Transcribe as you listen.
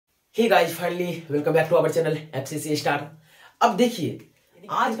Hey guys, finally welcome back to our channel FCC star. अब देखिए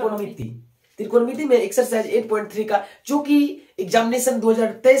आज त्रिकोणमिति में एक्सरसाइज 8.3 का जो कि एग्जामिनेशन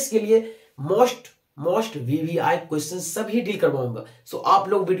 2023 के लिए मोस्ट वीवीआई क्वेश्चन सभी डील करवाऊंगा। सो आप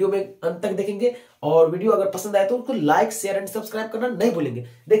लोग वीडियो में अंत तक देखेंगे और वीडियो अगर पसंद आए तो उसको लाइक शेयर एंड सब्सक्राइब करना नहीं भूलेंगे।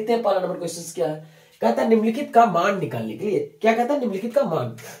 देखते हैं पहला नंबर क्वेश्चन क्या है। कहता है निम्नलिखित का मान निकालने के लिए, क्या कहता है निम्नलिखित का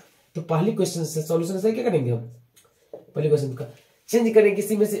मान। तो पहली क्वेश्चन से सॉल्यूशन से क्या करेंगे हम, पहले क्वेश्चन का चेंज करेंगे,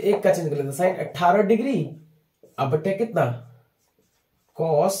 किसी में से एक का चेंज कर लेते। साइन 18 डिग्री अब बटे कितना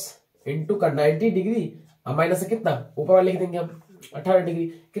कॉस इंटू का 90 डिग्री अब माइनस से कितना ऊपर वाले लिख देंगे हम 18 डिग्री।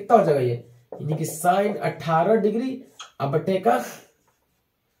 कितना हो जाएगा ये, यानी कि साइन 18 डिग्री अब बटे का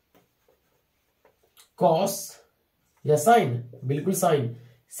कॉस या साइन, बिल्कुल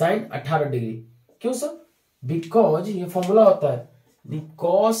साइन 18 डिग्री। क्यों सर, बिकॉज ये फॉर्मूला होता है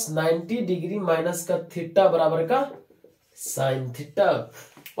कॉस 90 डिग्री माइनस का थीटा बराबर का साइन थीटा।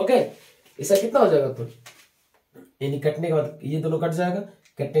 ओके, इसका कितना हो जाएगा, तो यानी कटने के बाद ये दोनों कट जाएगा,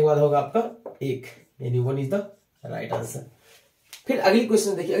 कटने के बाद होगा आपका एक, यानी 1 इज द राइट आंसर। फिर अगली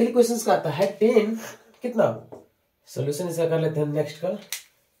क्वेश्चन देखिए, अगली क्वेश्चन का आता है 10 कितना, सॉल्यूशन इसका कर लेते हैं नेक्स्ट का।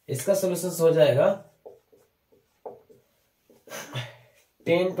 इसका सॉल्यूशन हो जाएगा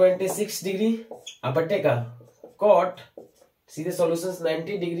 10 26 डिग्री अब बटे का कॉट, सीधे सॉल्यूशन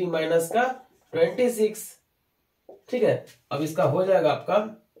 90 डिग्री माइनस का 26। ठीक है, अब इसका हो जाएगा आपका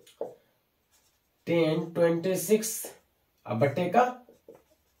 10 26 अब बटे का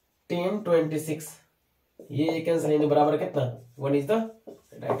 10 26, ये कैंसिल यानी बराबर कितना 1 is the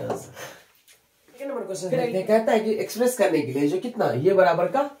right answer. Second number question कहता है कि एक्सप्रेस करने के लिए जो कितना ये बराबर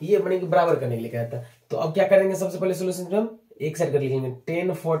का ये बने कि बराबर करने के लिए कहता है। तो अब क्या करेंगे, सबसे पहले सॉल्यूशन में हम एक साइड कर लिखेंगे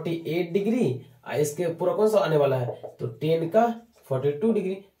 10 48 डिग्री, इसके पूरा कौन सा आने वाला है तो 10 का 42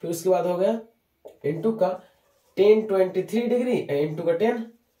 डिग्री, फिर उसके बाद हो गया इंटू का 10 23 डिग्री इंटू का 10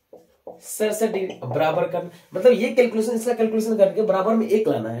 67 डिग्री बराबर कर, मतलब ये कैलकुलेशन इसका कैलकुलेशन करके बराबर में एक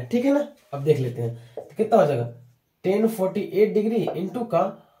लाना है। ठीक है ना, अब देख लेते हैं तो कितना हो जाएगा 10 48 डिग्री इंटू का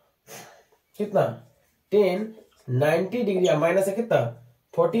कितना 10 90 डिग्री माइनस है कितना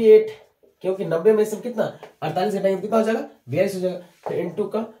 48, क्योंकि 90 में से कितना 48 घटाएंगे कितना हो जाएगा 42 हो जाएगा। फिर इंटू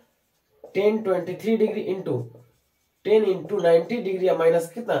का 10 23 degree into 10 into 90 degree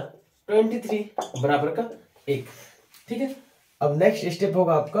minus कितना 23 बराबर का एक। ठीक है, अब नेक्स्ट स्टेप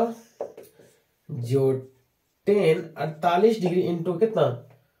होगा आपका जो 10 48 डिग्री इंटू कितना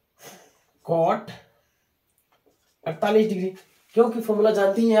कॉट 48 डिग्री, क्योंकि फॉर्मूला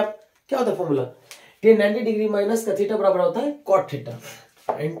जानती हैं आप, क्या होता है फॉर्मूला 10 90 डिग्री माइनस का थीटा बराबर होता है कॉट थीटा,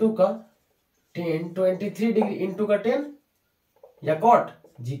 इंटू का 10 23 डिग्री इंटू का 10 या कॉट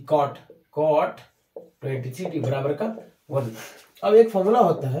जी कॉट 23 डिग्री बराबर का 1। अब एक फॉर्मूला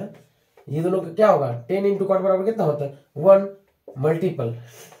होता है, ये दोनों का क्या होगा 10 इंटू कॉट बराबर कितना होता है 1 मल्टीपल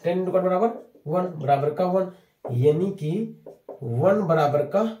 10 इंटू कॉट बराबर 1 बराबर का 1, यानी कि 1 बराबर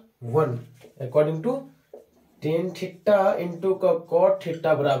का 1 अकॉर्डिंग टू 10 थीटा इंटू का कॉट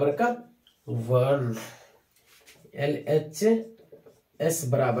थीटा बराबर का 1, LHS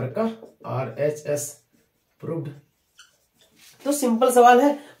बराबर का RHS प्रूव्ड। तो सिंपल सवाल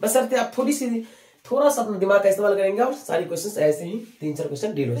है, बशर्ते आप थोड़ा सा अपना दिमाग का इस्तेमाल करेंगे और सारी क्वेश्चंस ऐसे ही 3-4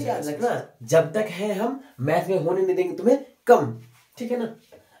 क्वेश्चन डील हो जाएगा। जब तक है हम मैथ में होने नहीं देंगे तुम्हें कम। ठीक है ना,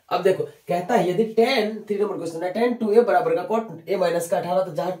 अब देखो कहता है यदि 3 नंबर क्वेश्चन है 10 2a बराबर का cot a माइनस का 18,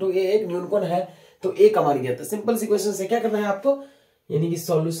 तो जहां 2a एक न्यून कोण है तो a का मान गया था। सिंपल सी क्वेश्चन से क्या करना है आपको, यानी कि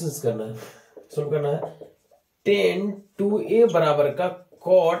सॉल्यूशंस करना है, सोल्व करना है 10 2a बराबर का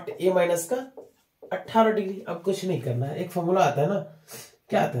cot a माइनस का 18 डिग्री। अब कुछ नहीं करना है, एक फॉर्मूला आता है ना,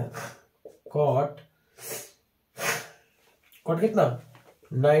 क्या आता है कॉट कितना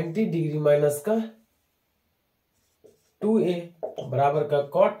 90 डिग्री माइनस का 2a बराबर का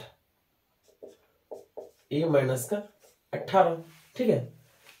कॉट a माइनस का 18। ठीक है,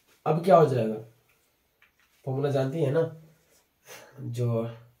 अब क्या हो जाएगा, फॉर्मूला जानती है ना, जो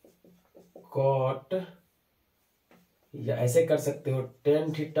कॉट या ऐसे कर सकते हो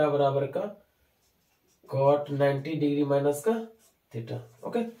 10 थीटा बराबर का कॉट 90 डिग्री माइनस का थीटा।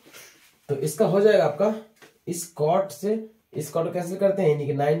 ओके, तो इसका हो जाएगा आपका इस कॉट से इस कॉट कैंसिल करते हैं, यानी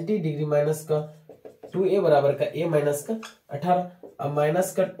कि 90 डिग्री माइनस का 2a बराबर का a माइनस का 18। अब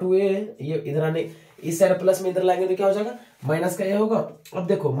माइनस का 2a ये इधर आने इस साइड प्लस में इधर लाएंगे तो क्या हो जाएगा माइनस का a होगा। अब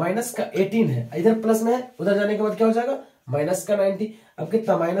देखो माइनस का 18 है, इधर प्लस में है, उधर जाने के बाद क्या हो जाएगा माइनस का 90। अब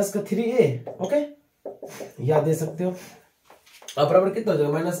कितना माइनस का 3a। ओके, याद दे सकते हो। अब बराबर कितना हो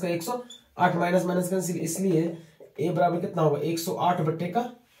जाएगा माइनस का 108, माइनस माइनस कैंसिल, इसलिए a बराबर कितना होगा 108 बटे का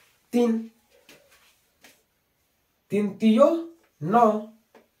 3, 3 तियो 9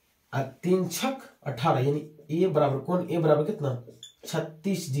 और 3 छक 18, यानी a बराबर कौन a बराबर कितना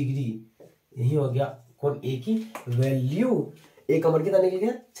 36 डिग्री। यही हो गया कोण ए की वैल्यू। ए का मान कितना निकल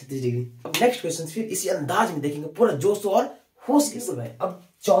गया 36 डिग्री। अब नेक्स्ट क्वेश्चन फिर इसी अंदाज में देखेंगे, पूरा जोश और होश के साथ। अब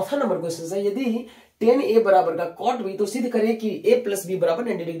चौथा नंबर क्वेश्चन है, यदि tan a बराबर का cot b तो सिद्ध करें कि a प्लस बी बराबर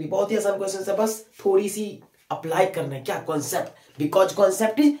 90 डिग्री। बहुत ही आसान क्वेश्चन है, बस थोड़ी सी अप्लाई करना है। क्या concept, because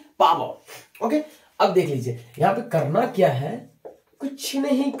concept is power. Okay, अब देख लीजिए यहाँ पे करना क्या है, कुछ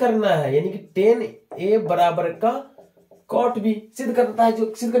नहीं करना है, यानी कि tan a बराबर का cot b सिद्ध करता है।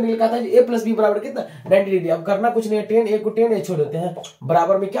 जो सिद्ध करने के लिए कहा था a प्लस बी बराबर कितना 90 डिग्री। अब करना कुछ नहीं है, tan a को tan a छोड़ देते हैं,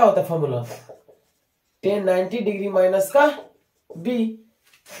 बराबर में क्या होता है फॉर्मूला, tan 90 डिग्री माइनस का b।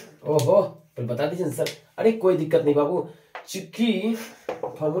 ओहो, तो बता दीजिए सर। अरे कोई दिक्कत नहीं बाबू, चूंकि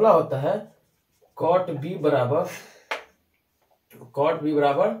फॉर्मूला होता है cot b बराबर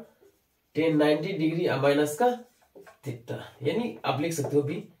tan 90 डिग्री माइनस का थीटा, यानी आप लिख सकते हो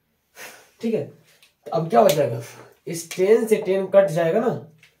b। ठीक है, तो अब क्या हो जाएगा, इस tan से tan कट जाएगा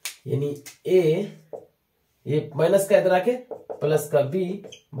ना, यानी a ये माइनस का इधर आके प्लस का b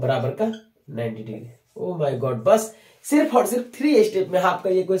बराबर का 90 डिग्री। ओ माय गॉड, बस सिर्फ और सिर्फ 3 स्टेप में आपका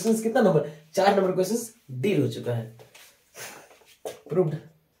ये क्वेश्चंस कितना नंबर 4 नंबर क्वेश्चंस डील हो चुका है। प्रूव्ड।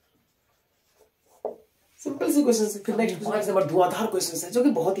 सिंपल सी क्वेश्चन। फिर नेक्स्ट 5 नंबर धुआंधार क्वेश्चन है, जो कि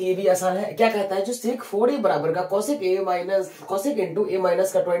बहुत ही ये भी आसान है। क्या कहता है, जो sec 4a बराबर का cosec a minus cosec into a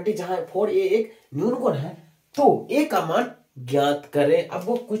minus का 20, जहां 4a एक न्यून कोण है, तो a का मान ज्ञात करें। अब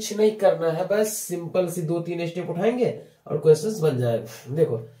वो कुछ नहीं करना है, बस सिंपल सी 2-3 स्टेप उठाएंगे और क्वेश्चंस बन जाएगा।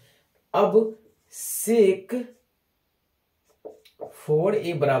 देखो, अब sec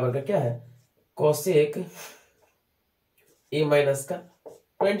 4a बराबर का क्या है, cosec a माइनस का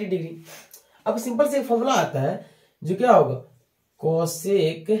 20 डिग्री। अब सिंपल से एक फॉर्मूला आता है, जो क्या होगा,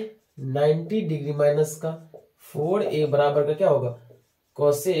 cosec 90 डिग्री माइनस का 4a बराबर का क्या होगा,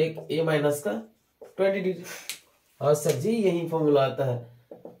 cosec a माइनस का 20 डिग्री। हाँ सर जी, यही फॉर्मूला आता है,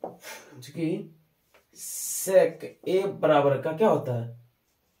 क्योंकि sec a बराबर का क्या होता है,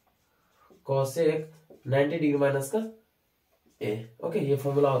 cosec 90 डिग्री माइनस का a। ओके, ये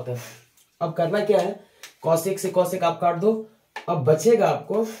फॉर्मूला होता है। अब करना क्या है, cosec से cosec आप काट दो, अब बचेगा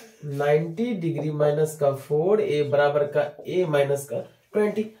आपको 90 डिग्री माइनस का 4a बराबर का a माइनस का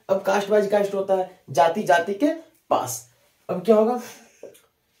 20। अब कास्ट बाय कास्ट होता है, जाति जाति के पास। अब क्या होगा,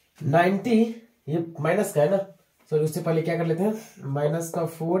 90 ये माइनस का है ना, सॉरी उससे पहले क्या कर लेते हैं, माइनस का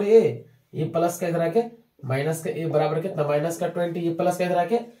 4a ये प्लस का इधर आके माइनस का a बराबर कितना, माइनस का 20 ये प्लस का इधर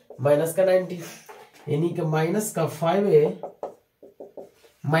आके माइनस का 90, यानी कि माइनस का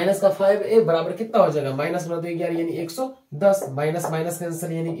 5a बराबर कितना हो जाएगा, माइनस बना दो 11 यानी 110, माइनस माइनस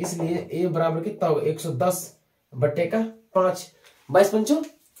कैंसिल, यानी इसलिए a बराबर कितना होगा 110 बट्टे का 5, 22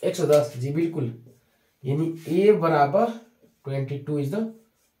 110। जी बिल्कुल, यानी a बराबर 22 इज द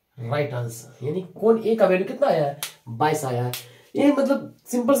राइट आंसर। यानी कौन a का वैल्यू कितना आया है, 22 आया है। ये मतलब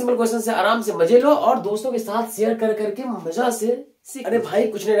सिंपल क्वेश्चन से आराम से मजे लो और दोस्तों के साथ शेयर कर करके मजा से सीख। अरे भाई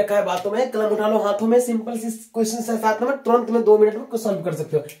कुछ नहीं रखा है बातों में, कलम उठा लो हाथों में, सिंपल सी क्वेश्चन से 7 नंबर तुरंत में 2 मिनट में सॉल्व कर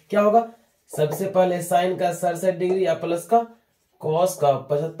सकते हो। क्या होगा, सबसे पहले साइन का 67 डिग्री या प्लस का कॉस का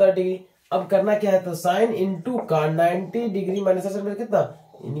 75 डिग्री। अब करना क्या है, तो साइन इंटू का 90 डिग्री माइनस 67 कितना,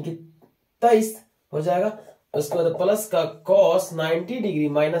 यानी कि 23 हो जाएगा। उसके बाद प्लस का कॉस 90 डिग्री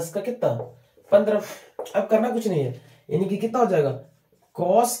माइनस का कितना 15। अब करना कुछ नहीं है, यानी कि कितना हो जाएगा,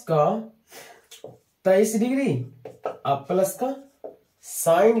 कॉस का 23 डिग्री अब प्लस का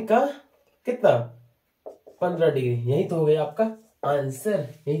साइन का कितना 15 डिग्री। यही तो हो गया आपका आंसर,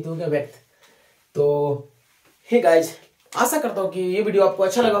 यही तो हो गया व्यक्त। तो हे गाइज, आशा करता हूं कि ये वीडियो आपको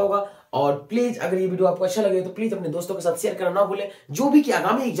अच्छा लगा होगा, और प्लीज अगर ये वीडियो आपको अच्छा लगे तो प्लीज अपने दोस्तों के साथ शेयर करना ना भूलें। जो भी कि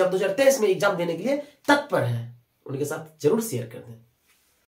आगामी एग्जाम 2023 में एग्जाम देने के लिए तत्पर है, उनके साथ जरूर शेयर कर दें।